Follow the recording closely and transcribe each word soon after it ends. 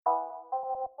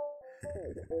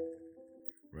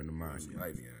Run the mind, she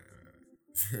like me.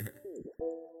 Give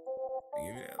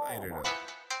me that lighter though.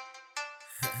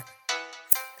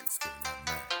 And it's screaming out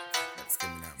murder. And it's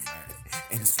screaming out murder.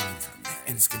 And it's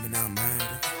screaming out murder.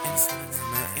 And it's screaming out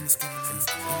murder. And it's screaming out murder. And it's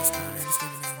screaming out murder. And it's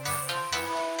screaming out murder.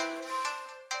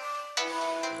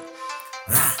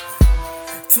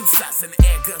 Two shots in the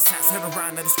air, gunshots heard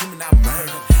around, and it's screaming out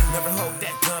murder. Never hold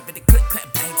that gun, but the click,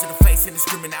 clap, bang to the face, and it's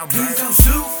screaming out murder. Please don't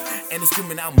shoot. And it's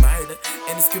screaming out murder.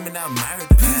 And it's screaming out murder.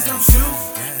 Please don't shoot.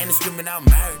 And it's screaming out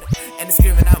murder. And it's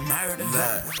screaming out murder.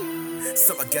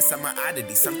 So I guess I'm an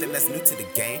oddity, something that's new to the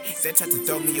game. They tried to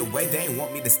throw me away, they ain't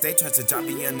want me to stay. Tried to drive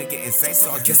me a nigga insane,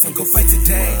 so I guess I'm gon' fight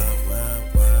today.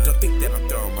 Don't think that I'm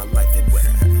throwing my life away.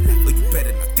 Well, you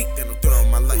better not think that I'm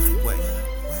throwing my life away.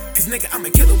 Cause nigga, I'm a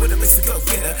killer with a Mexico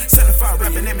getter. Certified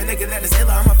rapper, name a nigga that is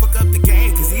illa. I'ma fuck up the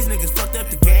game, cause these niggas fucked up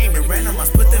the game. And random, I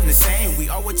put them to shame. We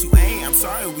are what you ain't, I'm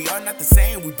sorry, we are not the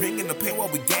same. We bringing the pain while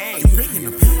we gain. You bringing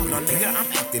the pain? No nigga, I'm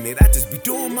acting it. I just be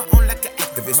doing my own like an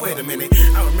activist. Wait a minute,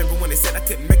 I remember when they said I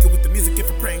couldn't make it with the music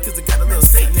if I'm praying, cause it got a little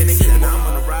Satan in it. Now I'm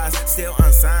on the rise, still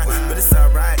unsigned, but it's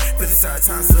alright, cause it's our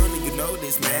time soon and you know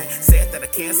this, man. Said that I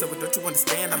can, so don't you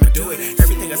understand? I'ma do it.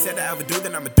 Everything I said I ever do,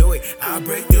 then I'ma do it. I'll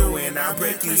break through and I'll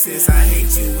break you. Since I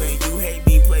hate you and you hate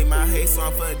me, play my hate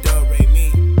song for do re mi.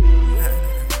 Play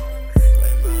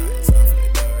my hate song for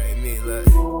do re mi. Look,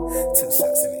 two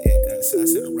shots in the air,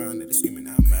 gunshots hit around and it's screaming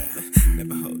out murder.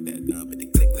 Never hold that gun, but they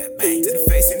click that bang to the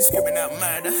face and it's screaming out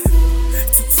murder.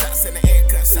 Two shots in the air,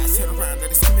 gunshots hit around and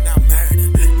it's screaming out murder.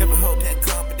 Never hold that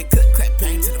gun, but they click clap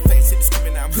bang to the face and it's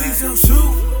screaming out murder. Please don't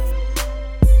shoot.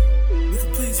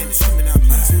 Please don't screaming out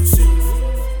murder.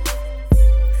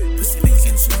 Pussy niggas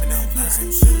ain't screaming out murder.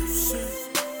 Please don't shoot.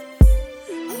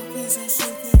 Please don't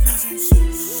shoot. Please don't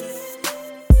shoot.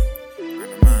 Run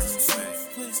the mind,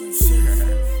 please don't shoot. Please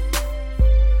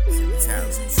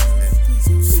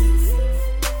don't shoot.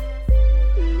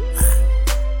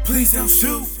 Please don't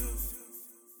shoot.